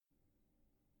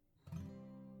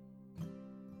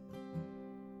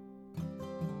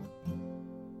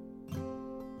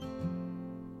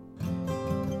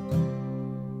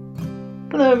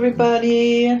Hello,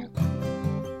 everybody.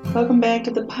 Welcome back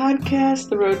to the podcast,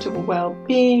 The Road to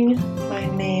Well-Being.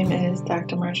 My name is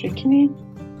Dr. Marjorie Kinney.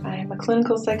 I'm a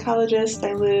clinical psychologist.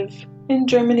 I live in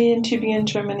Germany, in Tübingen,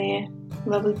 Germany,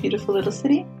 lovely, beautiful little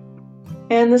city.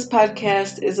 And this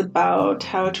podcast is about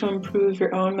how to improve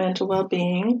your own mental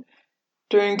well-being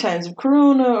during times of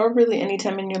corona or really any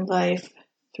time in your life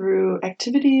through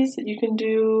activities that you can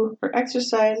do or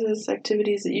exercises,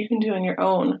 activities that you can do on your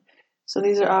own. So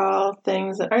these are all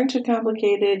things that aren't too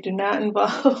complicated, do not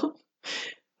involve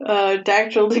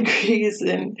doctoral degrees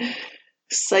in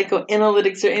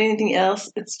psychoanalytics or anything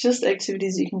else. It's just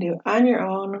activities you can do on your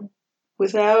own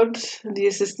without the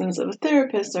assistance of a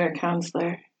therapist or a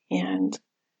counselor, and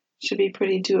should be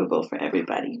pretty doable for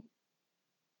everybody.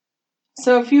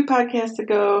 So a few podcasts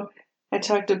ago, I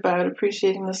talked about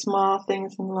appreciating the small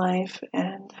things in life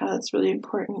and how that's really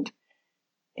important.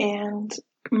 And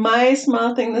my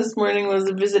small thing this morning was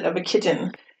the visit of a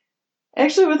kitten.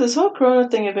 Actually, with this whole corona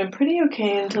thing, I've been pretty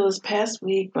okay until this past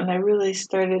week when I really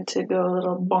started to go a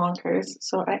little bonkers.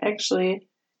 So I actually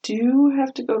do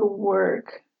have to go to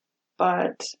work,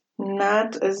 but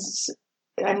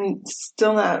I'm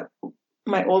still not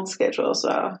my old schedule. So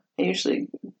I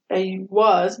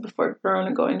was before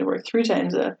corona going to work 3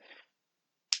 days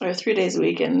a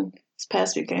week, and this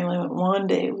past week I only went 1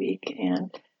 day a week,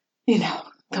 and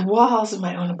the walls of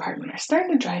my own apartment are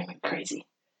starting to drive me crazy.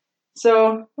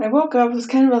 So I woke up, was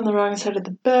kind of on the wrong side of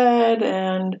the bed,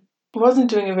 and wasn't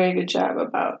doing a very good job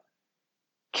about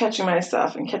catching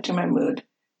myself and catching my mood.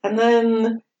 And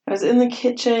then I was in the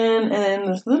kitchen, and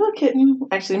this little kitten,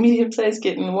 actually a medium-sized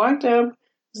kitten, walked up,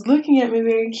 was looking at me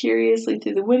very curiously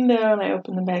through the window, and I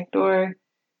opened the back door,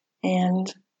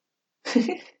 and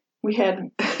we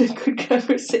had a good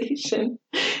conversation,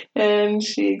 and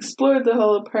she explored the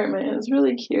whole apartment and was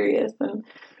really curious, and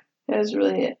it was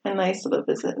really a nice little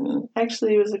visit, and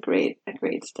actually it was a great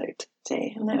start to the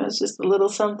day, and that was just a little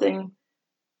something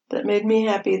that made me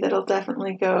happy that'll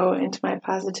definitely go into my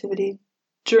positivity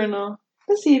journal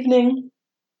this evening.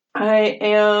 I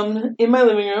am in my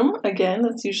living room again.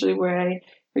 That's usually where I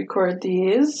record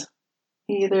these,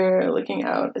 either looking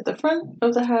out at the front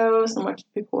of the house and watching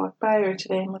people walk by, or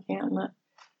today I'm looking out in the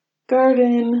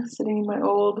garden, sitting in my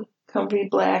old comfy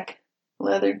black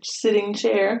leather sitting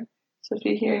chair. So if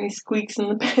you hear any squeaks in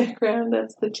the background,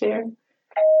 that's the chair.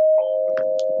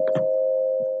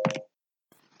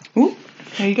 Ooh,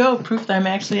 there you go. Proof that I'm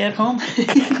actually at home.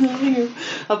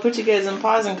 I'll put you guys on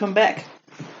pause and come back.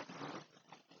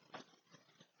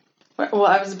 Well,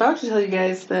 I was about to tell you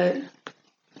guys that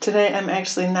today I'm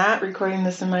actually not recording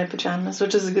this in my pajamas,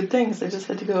 which is a good thing because I just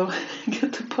had to go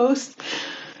get the post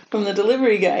from the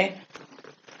delivery guy.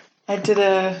 I did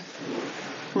a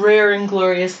rare and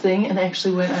glorious thing and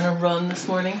actually went on a run this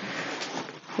morning,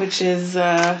 which is,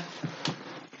 I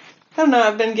don't know,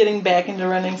 I've been getting back into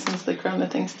running since the corona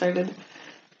thing started,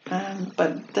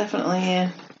 but definitely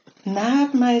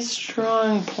not my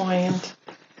strong point.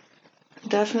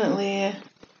 Definitely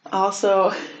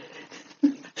also,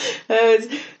 I always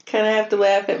kind of have to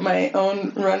laugh at my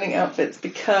own running outfits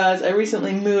because I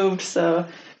recently moved, so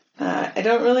I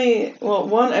don't really,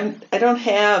 I don't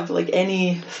have like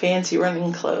any fancy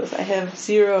running clothes. I have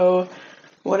zero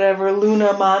whatever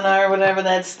Luna Mana or whatever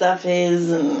that stuff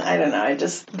is, and I don't know, I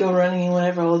just go running in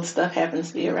whatever old stuff happens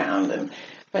to be around, and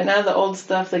right now the old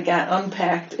stuff that got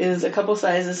unpacked is a couple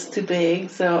sizes too big,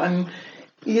 so I'm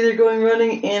either going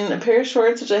running in a pair of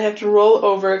shorts, which I have to roll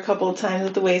over a couple of times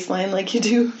at the waistline like you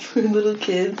do for little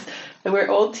kids. I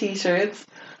wear old t-shirts.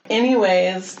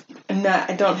 Anyways,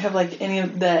 I don't have like any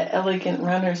of the elegant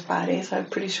runner's body, so I have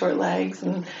pretty short legs,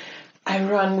 and I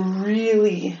run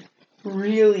really,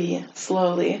 really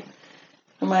slowly.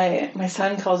 My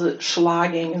son calls it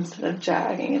slogging instead of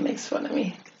jogging. It makes fun of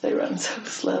me because I run so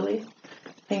slowly.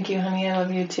 Thank you, honey. I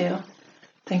love you too.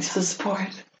 Thanks for the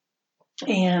support.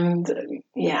 And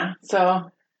yeah, so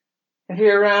if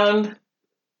you're around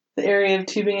the area of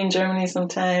Tübingen, Germany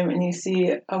sometime, and you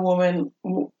see a woman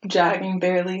jogging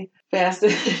barely faster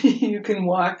than you can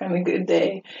walk on a good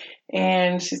day,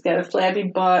 and she's got a flabby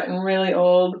butt and really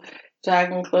old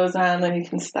jogging clothes on, then you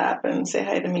can stop and say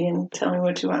hi to me and tell me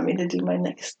what you want me to do my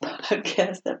next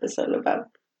podcast episode about.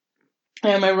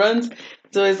 And my runs,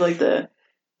 it's always like the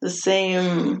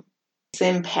same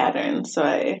pattern. So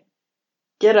I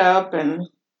get up, and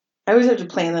I always have to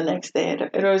plan the next day.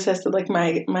 It always has to, like,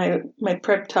 my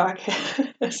prep talk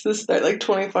has to start like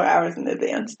 24 hours in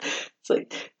advance. It's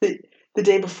like the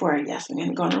day before, yes, I'm going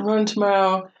to go on a run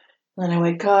tomorrow. And then I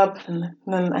wake up, and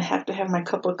then I have to have my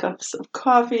couple of cups of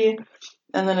coffee.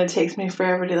 And then it takes me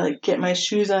forever to, like, get my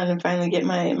shoes on and finally get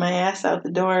my ass out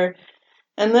the door.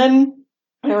 And then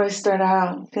I always start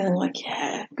out feeling like,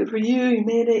 yeah, good for you. You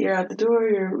made it. You're out the door.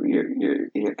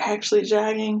 You're actually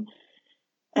jogging.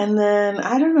 And then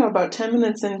I don't know, about 10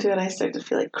 minutes into it, I start to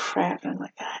feel like crap. And I'm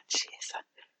like, ah, jeez,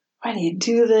 why do you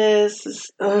do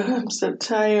this? I'm so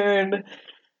tired.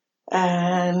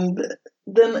 And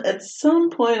then at some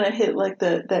point, I hit like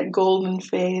that golden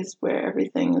phase where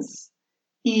everything's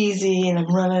easy and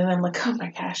I'm running. And I'm like, oh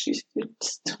my gosh, you're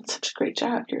just doing such a great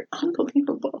job. You're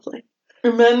unbelievable. Like,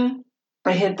 and then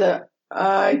I hit the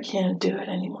I can't do it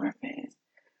anymore phase.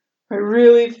 I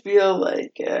really feel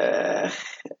like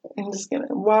I'm just gonna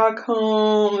walk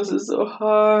home. This is so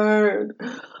hard.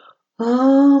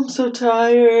 Oh, I'm so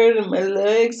tired, and my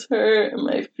legs hurt, and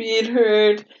my feet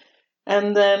hurt.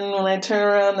 And then when I turn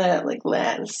around that like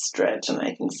last stretch, and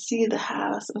I can see the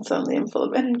house, and suddenly I'm full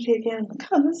of energy again. Like,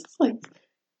 oh,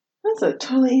 that's a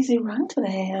totally easy run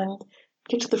today. And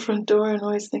get to the front door and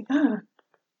always think, oh,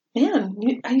 man,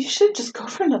 you should just go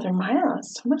for another mile.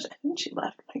 So much energy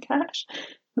left. My gosh.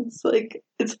 It's like,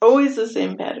 it's always the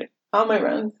same pattern. All my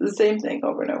runs, the same thing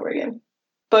over and over again.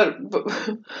 But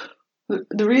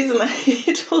the reason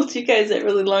I told you guys that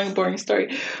really long, boring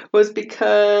story was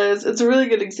because it's a really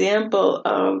good example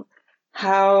of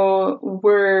how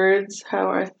words, how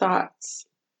our thoughts,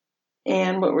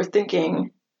 and what we're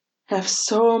thinking have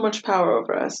so much power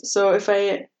over us. So if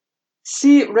I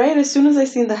see, right as soon as I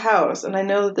see the house and I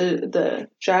know that the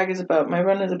my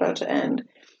run is about to end,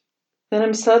 then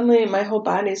I'm suddenly, my whole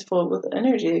body's full with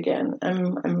energy again.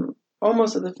 I'm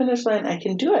almost at the finish line. I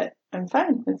can do it. I'm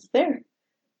fine. It's there.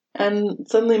 And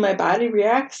suddenly my body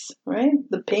reacts, right?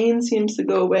 The pain seems to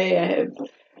go away. I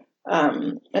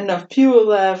have enough fuel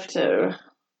left to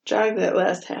jog that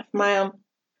last half mile.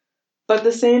 But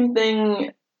the same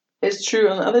thing is true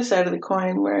on the other side of the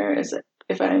coin, where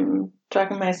if I'm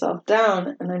talking myself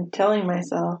down and I'm telling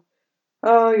myself,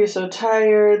 oh, you're so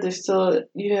tired,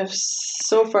 you have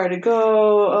so far to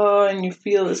go, oh, and you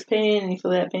feel this pain and you feel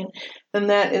that pain, then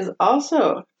that is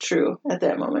also true at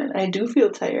that moment. I do feel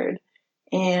tired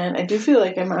and I do feel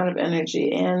like I'm out of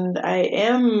energy, and I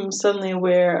am suddenly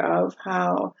aware of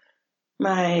how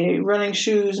my running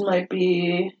shoes might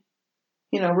be,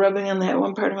 rubbing on that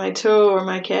one part of my toe, or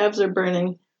my calves are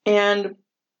burning. And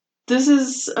this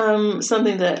is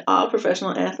something that all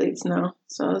professional athletes know.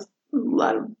 So a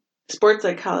lot of sports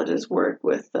psychologists work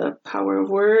with the power of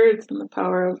words and the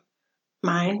power of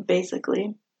mind,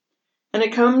 basically. And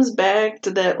it comes back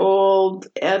to that old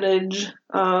adage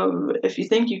of, if you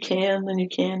think you can, then you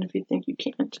can. If you think you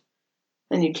can't,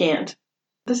 then you can't.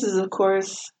 This is, of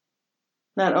course,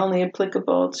 not only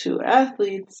applicable to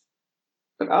athletes,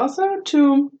 but also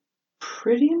to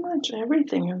pretty much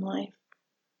everything in life.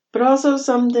 But also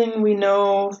something we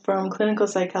know from clinical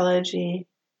psychology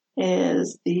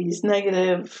is these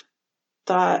negative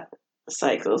thought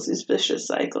cycles, these vicious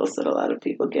cycles that a lot of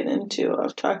people get into,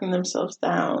 of talking themselves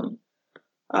down,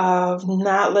 of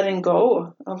not letting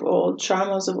go of old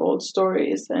traumas, of old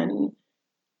stories, and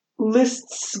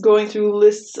going through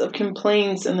lists of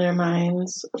complaints in their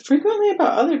minds, frequently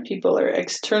about other people or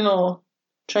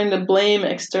trying to blame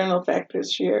external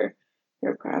factors for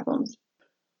your problems.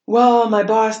 Well, my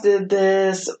boss did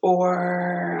this,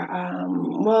 or,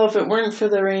 well, if it weren't for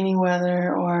the rainy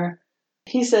weather, or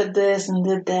he said this and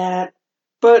did that.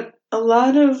 But a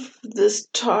lot of this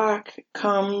talk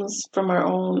comes from our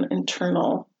own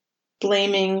internal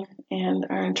blaming and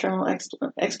our internal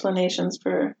explanations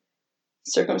for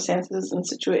circumstances and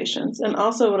situations, and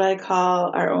also what I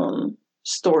call our own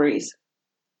stories.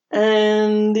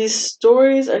 And these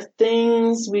stories are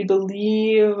things we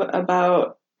believe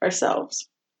about ourselves.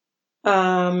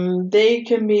 They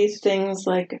can be things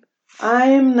like,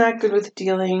 I'm not good at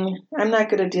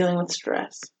dealing with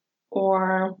stress.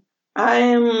 Or,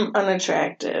 I'm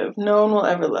unattractive. No one will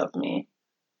ever love me.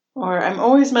 Or, I'm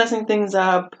always messing things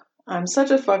up. I'm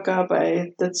such a fuck up.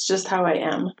 That's just how I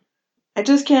am. I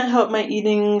just can't help my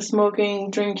eating, smoking,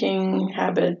 drinking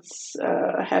habits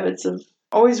of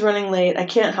always running late. I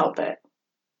can't help it.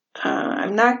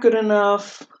 I'm not good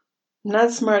enough. I'm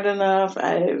not smart enough.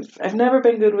 I've never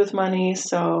been good with money,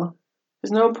 so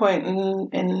there's no point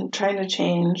in trying to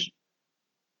change.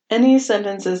 Any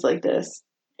sentences like this.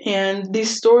 And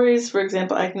these stories, for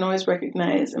example, I can always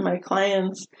recognize in my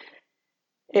clients.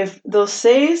 If they'll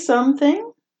say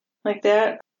something like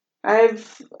that,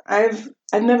 I've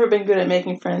never been good at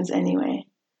making friends anyway.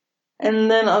 And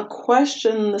then I'll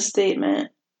question the statement,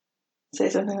 say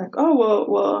something like, oh,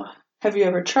 well, have you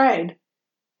ever tried?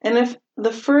 And if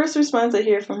the first response I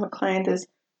hear from a client is,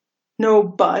 no,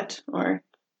 but, or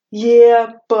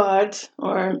yeah, but,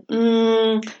 or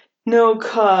no,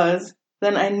 cause,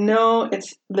 then I know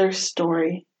it's their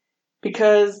story.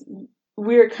 Because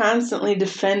we're constantly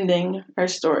defending our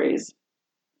stories.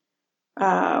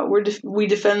 We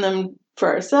defend them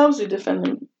for ourselves. We defend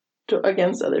them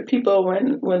against other people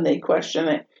when they question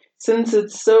it. Since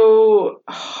it's so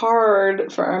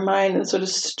hard for our mind and so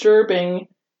disturbing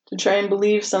to try and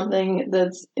believe something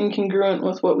that's incongruent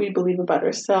with what we believe about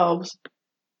ourselves,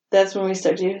 that's when we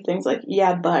start to hear things like,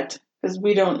 yeah, but, because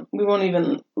we won't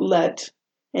even let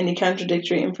any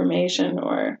contradictory information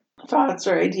or thoughts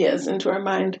or ideas into our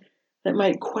mind that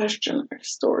might question our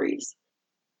stories.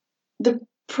 The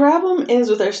problem is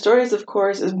with our stories, of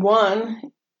course, is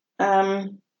one,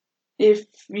 if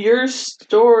your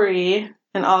story,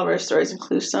 and all of our stories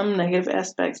include some negative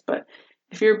aspects, but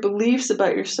if your beliefs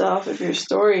about yourself, if your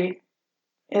story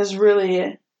is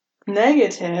really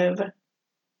negative,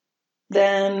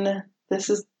 then this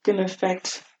is going to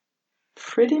affect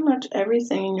pretty much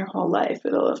everything in your whole life.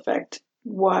 It'll affect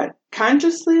what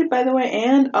consciously, by the way,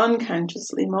 and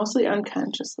unconsciously, mostly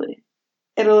unconsciously.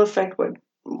 It'll affect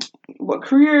what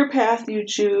career path you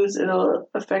choose. It'll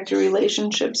affect your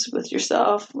relationships with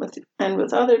yourself and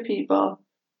with other people.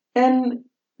 And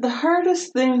the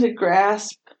hardest thing to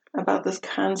grasp about this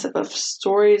concept of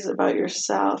stories about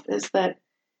yourself is that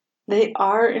they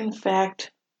are, in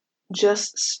fact,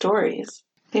 just stories.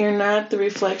 They are not the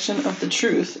reflection of the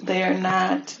truth. They are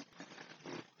not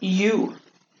you.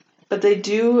 But they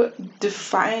do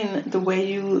define the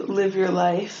way you live your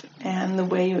life and the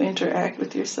way you interact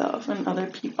with yourself and other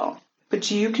people.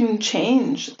 But you can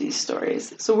change these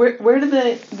stories. So where do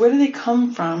they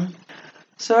come from?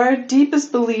 So our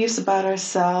deepest beliefs about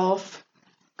ourselves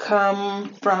come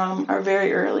from our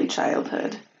very early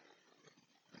childhood.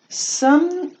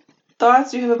 Some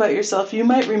thoughts you have about yourself, you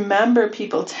might remember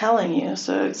people telling you.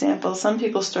 So, example, some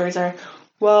people's stories are,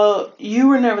 well, you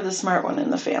were never the smart one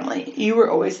in the family. You were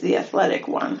always the athletic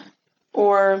one.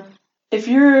 Or, if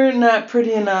you're not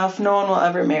pretty enough, no one will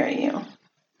ever marry you.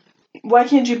 Why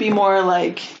can't you be more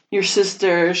like your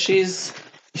sister? She's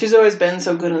always been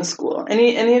so good in school.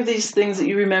 Any of these things that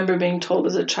you remember being told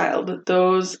as a child, that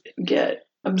those get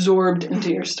absorbed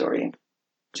into your story.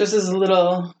 Just as a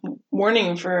little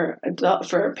warning for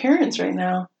parents right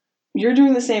now, you're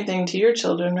doing the same thing to your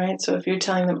children, right? So if you're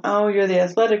telling them, oh, you're the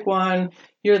athletic one,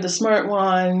 you're the smart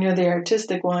one, you're the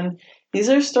artistic one, these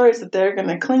are stories that they're going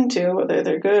to cling to, whether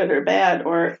they're good or bad,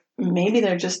 or maybe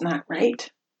they're just not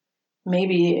right.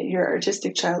 Maybe your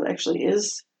artistic child actually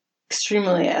is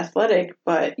extremely athletic,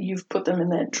 but you've put them in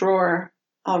that drawer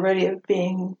already of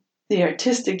being the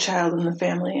artistic child in the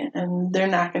family, and they're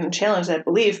not going to challenge that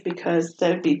belief because that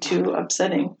would be too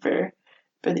upsetting for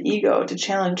the ego to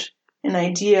challenge an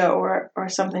idea or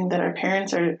something that our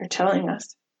parents are telling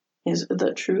us is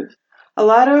the truth. A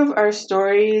lot of our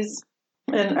stories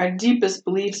and our deepest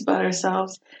beliefs about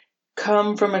ourselves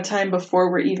come from a time before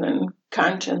we're even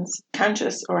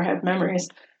conscious or have memories.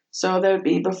 So that would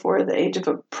be before the age of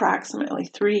approximately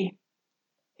 3.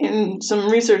 In some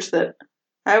research that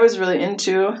I was really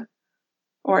into,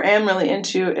 or am really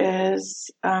into,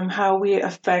 is how we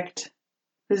affect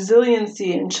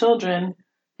resiliency in children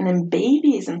and in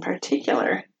babies in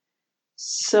particular.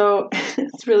 So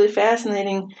it's really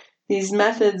fascinating. These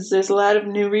methods, there's a lot of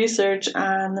new research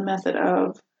on the method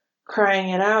of crying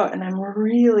it out, and I'm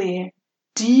really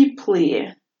deeply,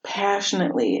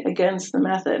 passionately against the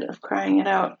method of crying it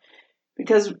out,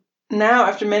 because now,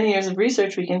 after many years of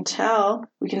research, we can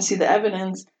see the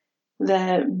evidence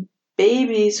that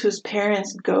babies whose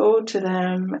parents go to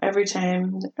them every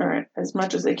time, or as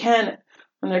much as they can,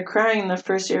 when they're crying in the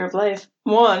first year of life,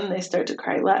 one, they start to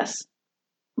cry less,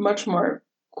 much more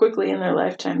quickly in their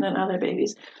lifetime than other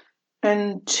babies.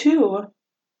 And 2,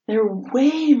 they're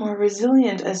way more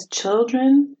resilient as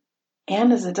children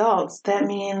and as adults. That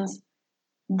means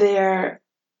they're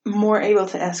more able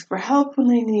to ask for help when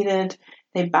they need it.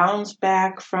 They bounce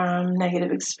back from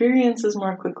negative experiences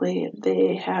more quickly.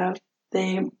 They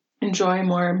enjoy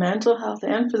more mental health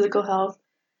and physical health.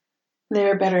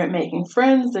 They're better at making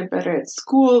friends. They're better at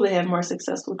school. They have more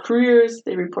successful careers.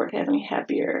 They report having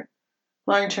happier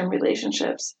long-term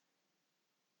relationships.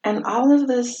 And all of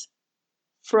this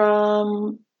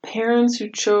from parents who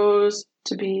chose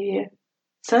to be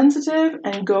sensitive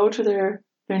and go to their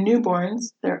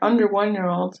newborns, their under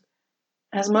 1-year-olds,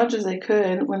 as much as they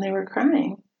could when they were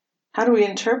crying. How do we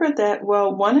interpret that?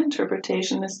 Well, one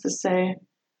interpretation is to say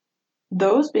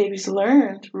those babies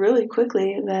learned really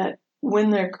quickly that when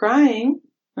they're crying,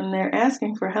 when they're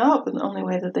asking for help in the only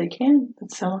way that they can,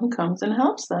 that someone comes and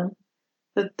helps them,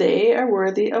 that they are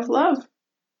worthy of love,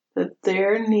 that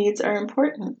their needs are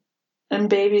important. And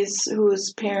babies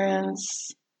whose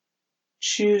parents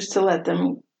choose to let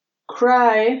them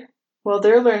cry, well,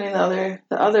 they're learning the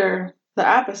other the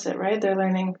opposite, right? They're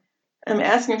learning, I'm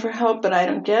asking for help, but I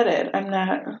don't get it. I'm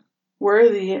not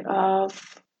worthy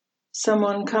of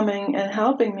someone coming and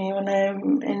helping me when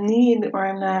I'm in need, or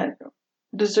I'm not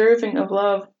deserving of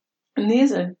love. And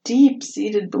these are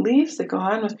deep-seated beliefs that go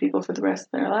on with people for the rest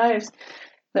of their lives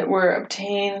that were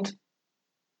obtained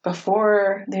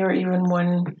before they were even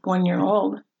one year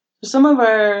old. So some of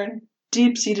our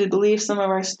deep-seated beliefs, some of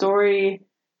our story,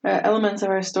 elements of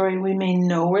our story, we may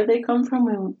know where they come from.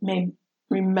 We may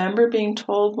remember being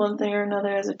told one thing or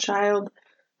another as a child,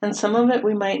 and some of it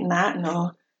we might not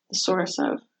know the source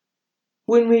of.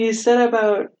 When we set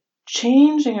about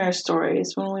changing our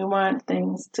stories, when we want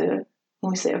things to,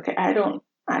 when we say, okay, I don't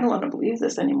want to believe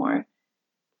this anymore,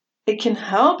 it can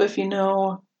help if you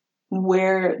know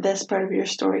where this part of your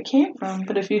story came from.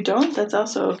 But if you don't, that's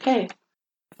also okay.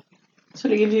 So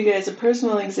to give you guys a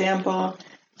personal example,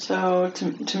 so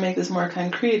to make this more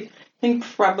concrete, I think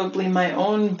probably my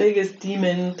own biggest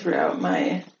demon throughout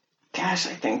my, I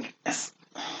think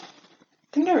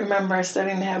I remember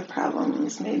starting to have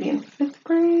problems maybe in 5th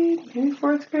grade, maybe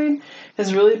 4th grade,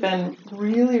 has really been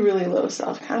really, really low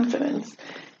self-confidence.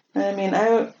 I mean,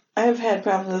 I've had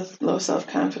problems with low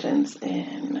self-confidence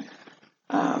in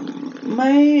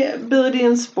my ability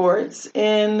in sports,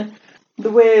 in the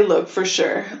way I look for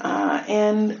sure,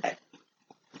 and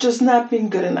just not being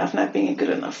good enough, not being a good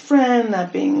enough friend,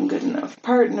 not being a good enough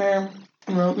partner,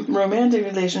 romantic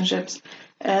relationships.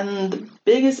 And the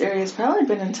biggest area has probably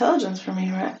been intelligence for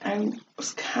me, where I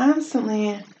was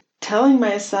constantly telling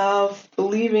myself,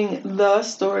 believing the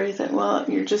story that, well,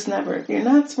 you're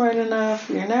not smart enough,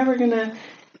 you're never gonna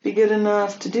be good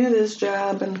enough to do this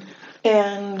job,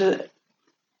 and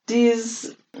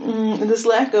this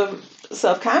lack of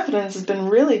self-confidence has been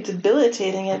really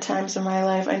debilitating at times in my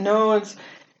life. I know it's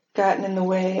gotten in the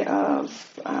way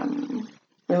of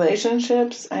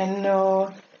relationships. I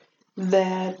know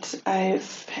that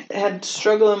I've had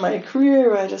struggle in my career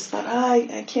where I just thought,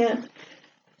 I can't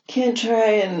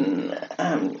try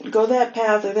and go that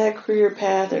path or that career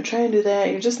path or try and do that.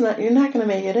 You're not going to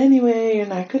make it anyway. You're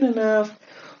not good enough,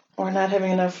 or not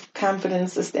having enough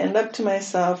confidence to stand up to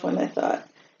myself when I thought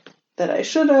that I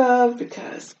should have,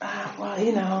 because,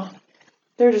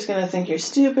 they're just going to think you're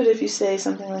stupid if you say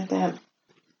something like that.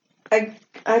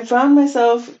 I found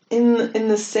myself in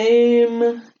the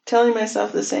same, telling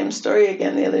myself the same story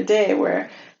again the other day, where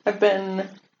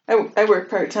I work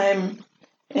part-time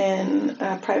in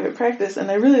private practice, and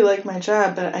I really like my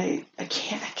job, but I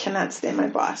cannot stand my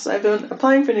boss. So I've been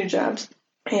applying for new jobs,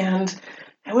 and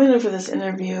I went in for this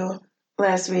interview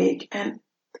last week, and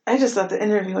I just thought the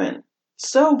interview went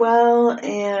so well,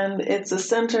 and it's a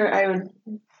center I would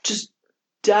just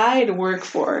die to work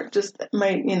for. Just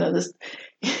this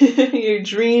your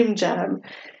dream job.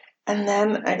 And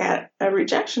then I got a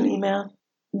rejection email.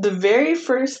 The very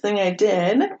first thing I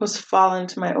did was fall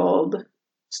into my old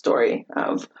story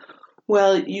of,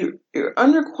 well, you're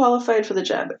underqualified for the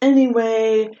job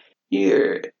anyway.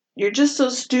 You're just so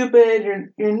stupid.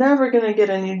 You're never gonna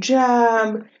get a new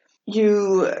job.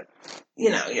 You've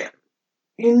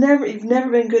never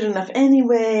been good enough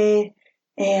anyway.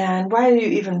 And why do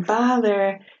you even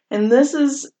bother? And this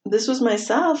was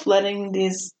myself letting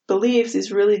these beliefs,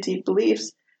 these really deep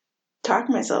beliefs, talk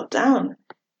myself down.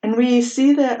 And we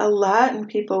see that a lot in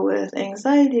people with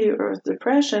anxiety or with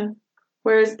depression.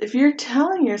 Whereas if you're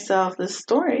telling yourself this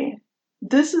story,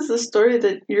 this is the story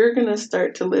that you're going to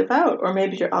start to live out, or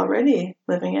maybe you're already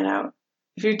living it out.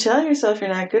 If you tell yourself you're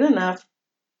not good enough,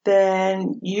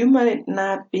 then you might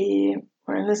not be,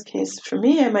 or in this case for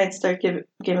me, I might start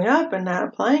giving up and not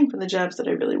applying for the jobs that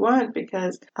I really want,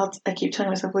 because I keep telling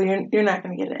myself, well, you're not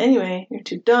going to get it anyway. You're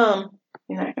too dumb.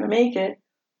 You're not going to make it.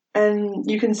 And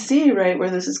you can see right where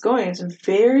this is going. It's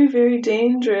very, very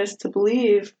dangerous to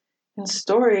believe in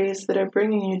stories that are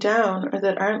bringing you down or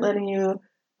that aren't letting you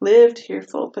live to your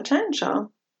full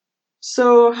potential.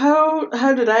 So how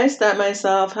did I stop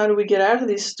myself? How do we get out of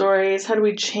these stories? How do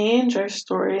we change our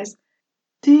stories?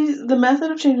 The method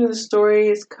of changing the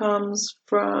stories comes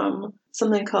from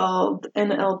something called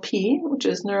NLP, which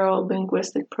is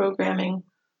neuro-linguistic programming,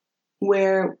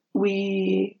 where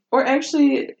in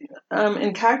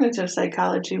cognitive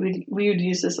psychology, we would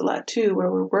use this a lot too, where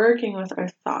we're working with our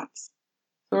thoughts.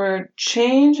 So we're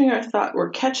changing our thought, we're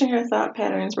catching our thought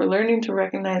patterns, we're learning to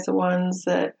recognize the ones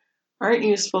that aren't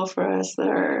useful for us, that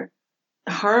we're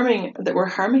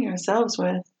harming ourselves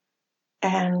with,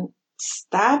 and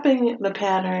stopping the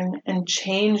pattern and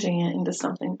changing it into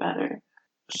something better.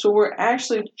 So we're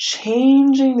actually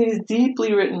changing these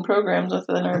deeply written programs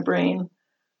within our brain,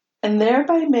 and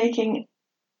thereby making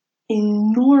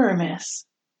enormous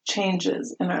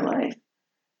changes in our life.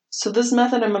 So this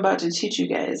method I'm about to teach you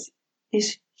guys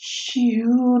is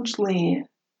hugely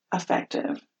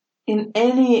effective in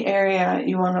any area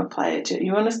you want to apply it to.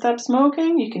 You want to stop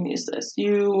smoking? You can use this.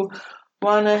 You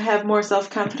want to have more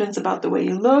self-confidence about the way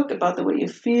you look, about the way you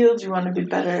feel? Do you want to be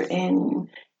better in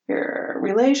your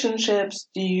relationships?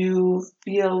 Do you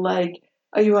feel like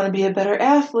you want to be a better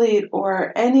athlete,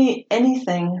 or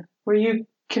anything where you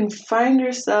can find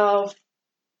yourself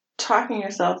talking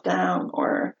yourself down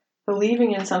or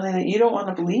believing in something that you don't want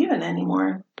to believe in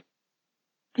anymore?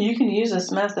 You can use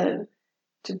this method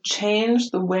to change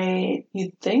the way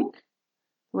you think,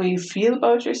 the way you feel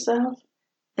about yourself,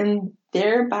 and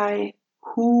thereby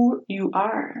who you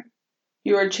are.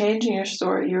 You are changing your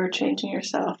story, you are changing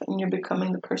yourself, and you're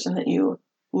becoming the person that you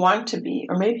want to be.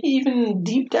 Or maybe even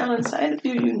deep down inside of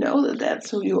you, you know that that's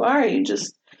who you are. You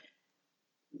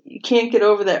can't get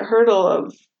over that hurdle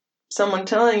of someone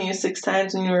telling you 6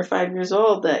 times when you were 5 years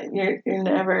old that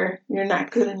you're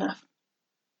not good enough.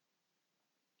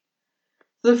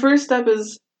 The first step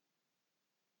is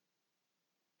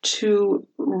to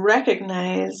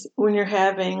recognize when you're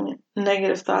having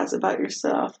negative thoughts about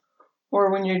yourself,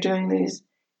 or when you're doing these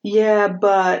yeah,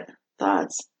 but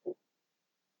thoughts.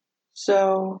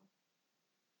 So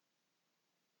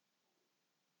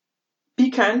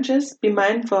be conscious, be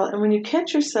mindful, and when you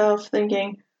catch yourself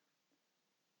thinking,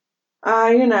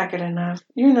 you're not good enough,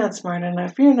 you're not smart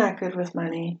enough, you're not good with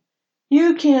money,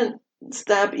 you can't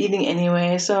stop eating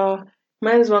anyway, so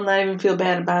might as well not even feel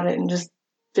bad about it and just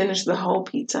finish the whole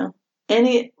pizza.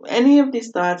 Any of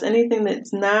these thoughts, anything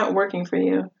that's not working for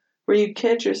you, where you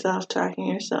catch yourself talking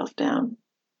yourself down.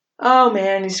 Oh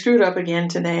man, you screwed up again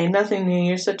today. Nothing new.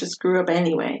 You're such a screw up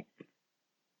anyway.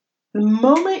 The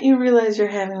moment you realize you're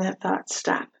having that thought,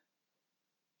 stop.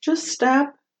 Just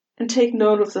stop and take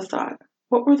note of the thought.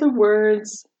 What were the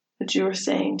words that you were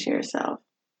saying to yourself?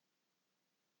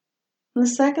 And the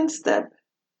second step,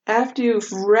 after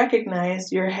you've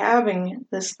recognized you're having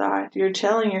this thought, you're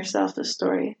telling yourself the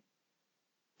story,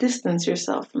 distance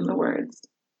yourself from the words.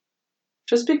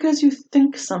 Just because you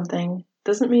think something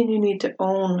doesn't mean you need to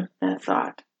own that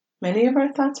thought. Many of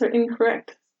our thoughts are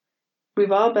incorrect.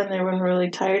 We've all been there when we're really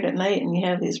tired at night and you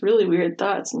have these really weird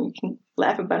thoughts and you can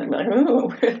laugh about it and be like, oh,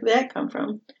 where did that come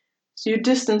from? So you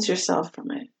distance yourself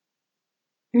from it.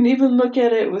 You can even look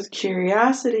at it with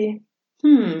curiosity.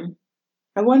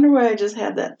 I wonder why I just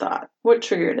had that thought. What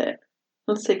triggered it?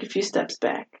 Let's take a few steps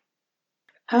back.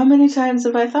 How many times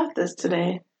have I thought this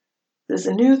today? Is this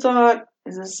a new thought?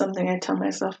 Is this something I tell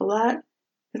myself a lot?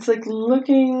 It's like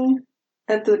looking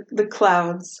at the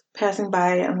clouds passing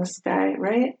by on the sky,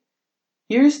 right?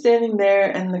 You're standing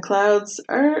there and the clouds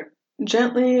are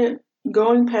gently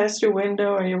going past your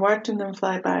window, or you're watching them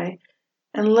fly by,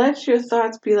 and let your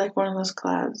thoughts be like one of those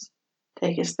clouds.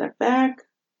 Take a step back,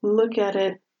 look at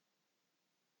it,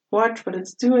 watch what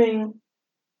it's doing,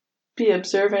 be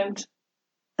observant,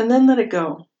 and then let it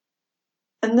go.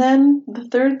 And then the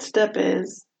third step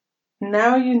is,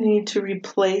 now you need to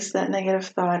replace that negative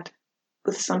thought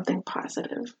with something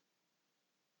positive.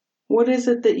 What is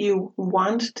it that you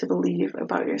want to believe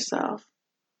about yourself?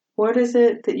 What is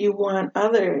it that you want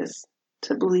others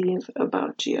to believe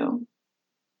about you?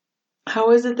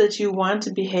 How is it that you want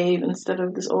to behave instead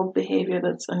of this old behavior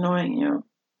that's annoying you?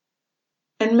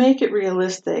 And make it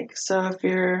realistic. So if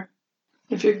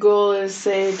your goal is,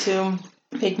 say, to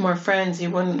make more friends, you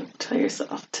wouldn't tell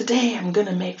yourself, today I'm going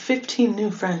to make 15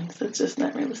 new friends. That's just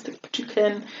not realistic. But you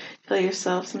can tell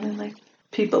yourself something like,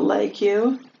 people like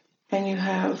you, and you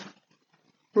have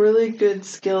really good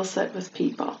skill set with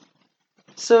people.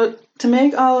 So to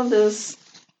make all of this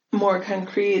more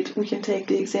concrete, we can take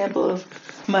the example of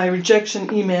my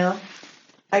rejection email.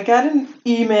 I got an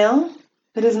email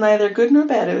that is neither good nor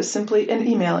bad. It was simply an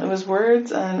email. It was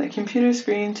words on a computer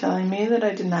screen telling me that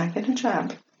I did not get a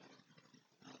job.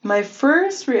 My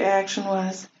first reaction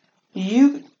was,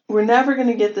 you were never going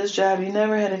to get this job. You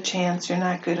never had a chance. You're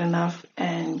not good enough,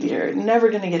 and you're never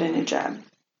going to get a new job.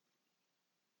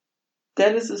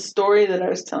 That is the story that I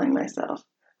was telling myself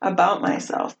about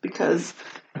myself because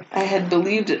I had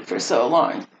believed it for so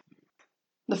long.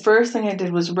 The first thing I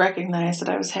did was recognize that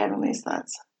I was having these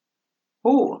thoughts.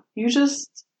 Oh, you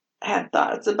just had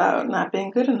thoughts about not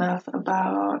being good enough,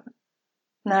 about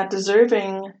not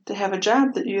deserving to have a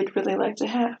job that you'd really like to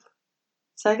have.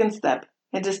 Second step,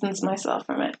 I distanced myself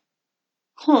from it.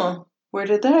 Where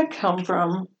did that come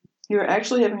from? You were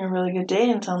actually having a really good day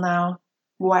until now.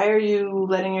 Why are you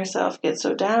letting yourself get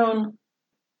so down?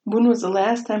 When was the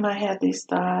last time I had these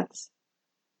thoughts?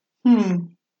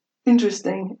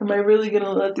 Interesting. Am I really going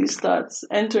to let these thoughts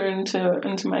enter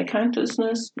into my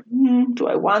consciousness? Do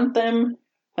I want them?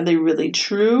 Are they really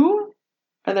true?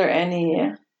 Are there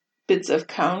any bits of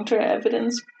counter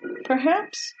evidence,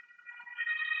 perhaps?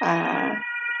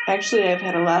 Actually, I've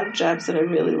had a lot of jobs that I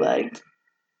really liked.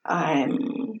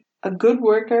 I'm a good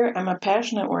worker. I'm a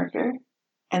passionate worker.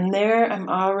 And there I'm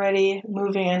already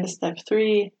moving into step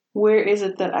 3. Where is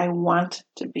it that I want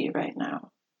to be right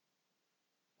now?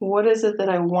 What is it that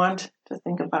I want to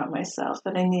think about myself,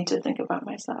 that I need to think about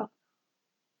myself?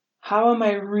 How am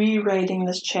I rewriting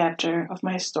this chapter of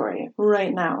my story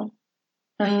right now?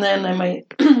 And then I might,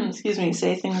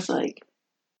 say things like,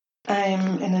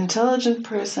 I'm an intelligent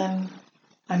person.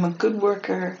 I'm a good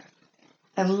worker.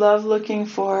 I love looking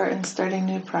for and starting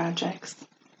new projects.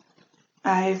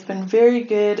 I've been very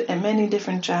good at many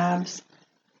different jobs,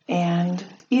 and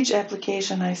each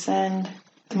application I send,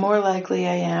 the more likely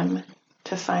I am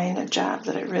to find a job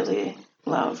that I really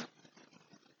love.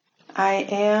 I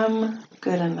am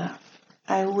good enough.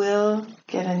 I will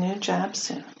get a new job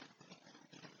soon.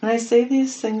 And I say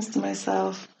these things to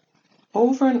myself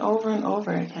over and over and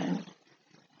over again.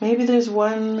 Maybe there's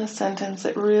one sentence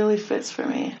that really fits for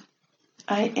me.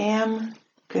 I am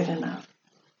good enough.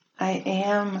 I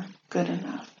am good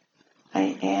enough.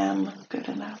 I am good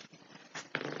enough.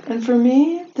 And for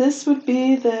me, this would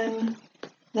be then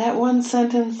that one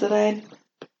sentence that I'd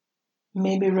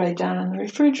maybe write down on the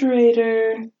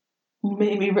refrigerator,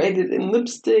 maybe write it in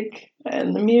lipstick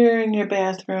in the mirror in your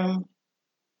bathroom.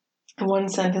 One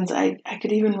sentence, I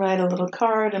could even write a little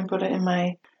card and put it in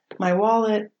my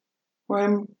wallet, where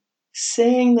I'm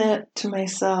saying that to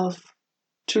myself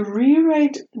to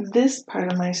rewrite this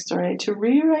part of my story, to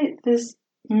rewrite this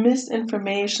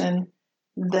misinformation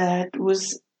that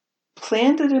was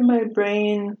planted in my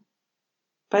brain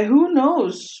by who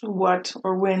knows what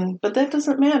or when, but that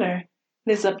doesn't matter.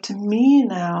 It is up to me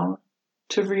now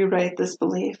to rewrite this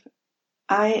belief.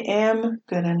 I am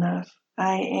good enough.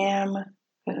 I am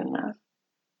good enough.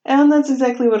 And that's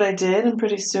exactly what I did, and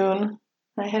pretty soon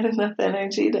I had enough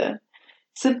energy to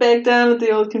sit back down at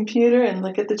the old computer and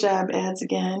look at the job ads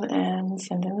again and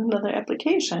send in another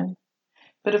application.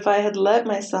 But if I had let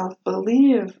myself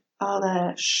believe all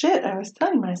that shit I was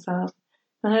telling myself,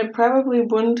 then I probably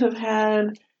wouldn't have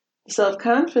had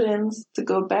self-confidence to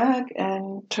go back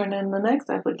and turn in the next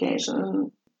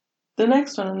application, the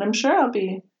next one. And I'm sure I'll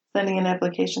be sending in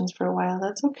applications for a while.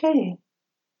 That's okay.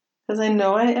 Because I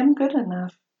know I am good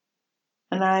enough.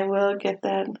 And I will get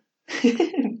that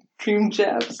dream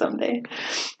job someday.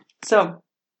 So,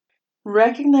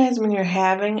 recognize when you're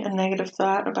having a negative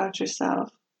thought about yourself.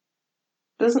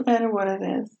 Doesn't matter what it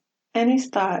is. Any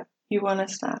thought you want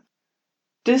to stop.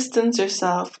 Distance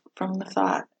yourself from the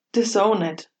thought. Disown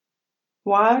it.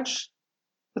 Watch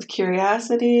with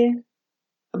curiosity.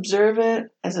 Observe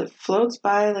it as it floats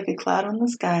by like a cloud on the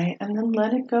sky, and then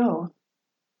let it go.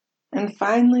 And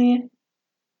finally,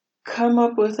 come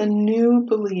up with a new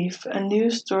belief, a new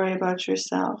story about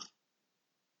yourself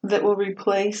that will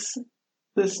replace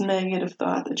this negative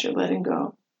thought that you're letting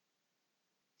go.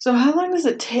 So how long does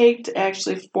it take to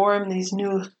actually form these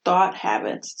new thought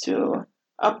habits, to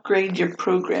upgrade your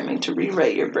programming, to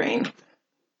rewrite your brain?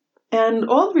 And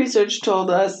old research told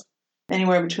us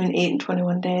anywhere between 8 and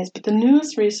 21 days, but the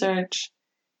newest research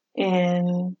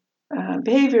in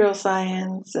behavioral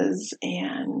sciences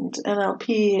and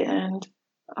NLP and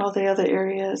all the other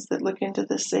areas that look into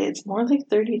this say it's more like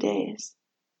 30 days.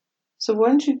 So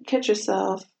once you catch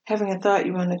yourself having a thought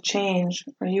you want to change,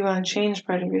 or you want to change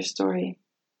part of your story,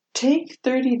 take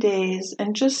 30 days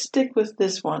and just stick with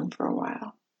this one for a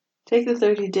while. Take the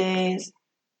 30 days,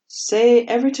 say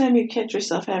every time you catch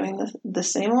yourself having the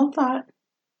same old thought,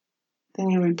 then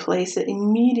you replace it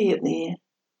immediately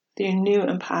with your new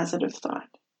and positive thought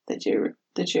that you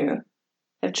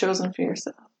have chosen for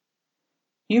yourself.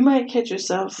 You might catch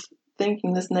yourself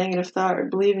thinking this negative thought or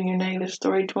believing your negative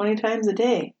story 20 times a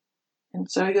day. And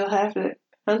so you'll have to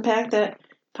unpack that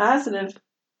positive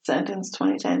sentence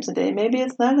 20 times a day. Maybe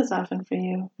it's not as often for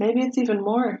you. Maybe it's even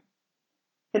more.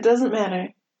 It doesn't matter.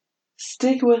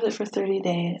 Stick with it for 30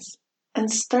 days and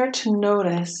start to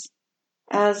notice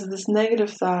as this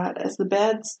negative thought, as the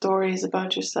bad stories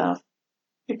about yourself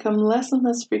become less and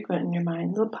less frequent in your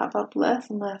mind. They'll pop up less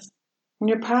and less. And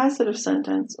your positive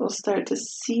sentence will start to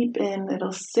seep in.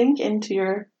 It'll sink into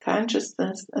your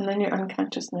consciousness and then your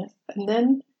unconsciousness. And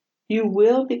then you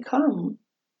will become,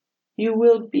 you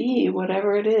will be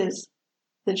whatever it is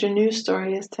that your new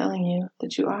story is telling you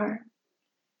that you are.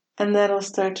 And that'll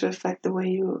start to affect the way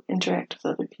you interact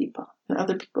with other people. And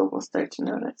other people will start to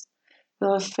notice.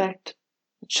 It'll affect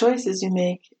the choices you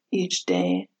make each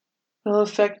day. It'll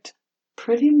affect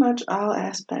pretty much all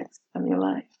aspects of your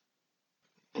life.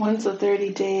 Once the 30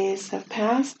 days have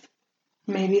passed,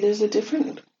 maybe there's a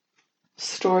different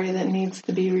story that needs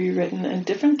to be rewritten, a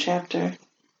different chapter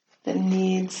that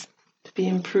needs to be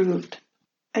improved.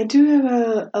 I do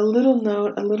have a little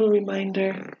note, a little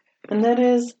reminder, and that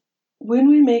is when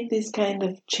we make these kind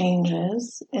of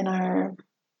changes in our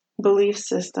belief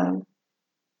system,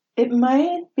 it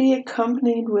might be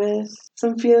accompanied with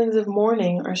some feelings of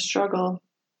mourning or struggle.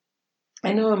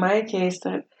 I know in my case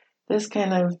that this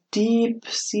kind of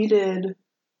deep-seated,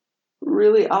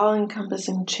 really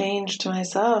all-encompassing change to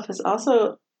myself has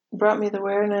also brought me the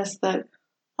awareness that,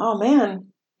 oh man,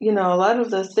 a lot of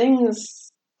the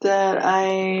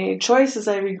choices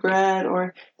I regret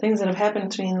or things that have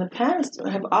happened to me in the past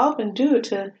have all been due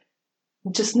to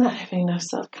just not having enough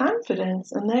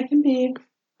self-confidence. And that can be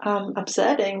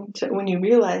upsetting when you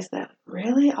realize that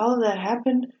really all of that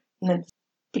happened and it's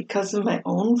because of my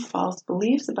own false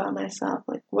beliefs about myself.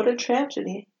 Like, what a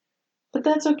tragedy. But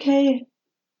that's okay.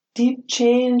 Deep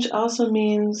change also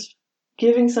means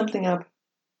giving something up.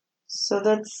 So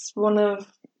that's one of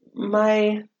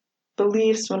my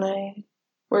beliefs when I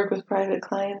work with private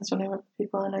clients, when I work with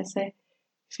people, and I say,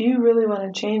 if you really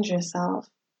want to change yourself,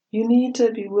 you need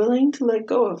to be willing to let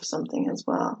go of something as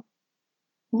well.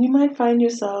 And you might find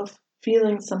yourself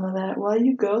feeling some of that while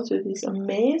you go through these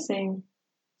amazing,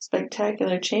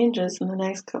 spectacular changes in the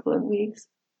next couple of weeks.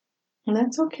 And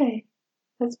that's okay.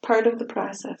 That's part of the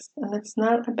process. And it's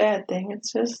not a bad thing.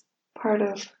 It's just part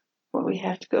of what we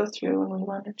have to go through when we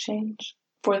want to change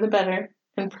for the better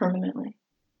and permanently.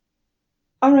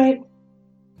 All right.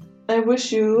 I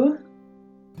wish you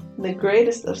the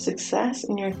greatest of success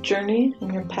in your journey,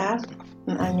 in your path,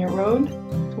 and on your road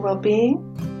to well-being.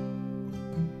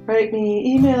 Write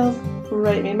me emails,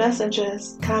 write me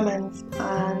messages, comments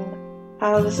on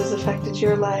how this has affected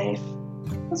your life,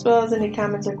 as well as any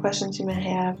comments or questions you may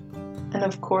have, and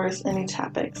of course, any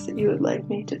topics that you would like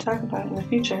me to talk about in the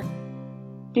future.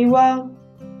 Be well,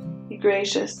 be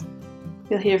gracious.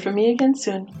 You'll hear from me again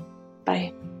soon.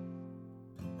 Bye.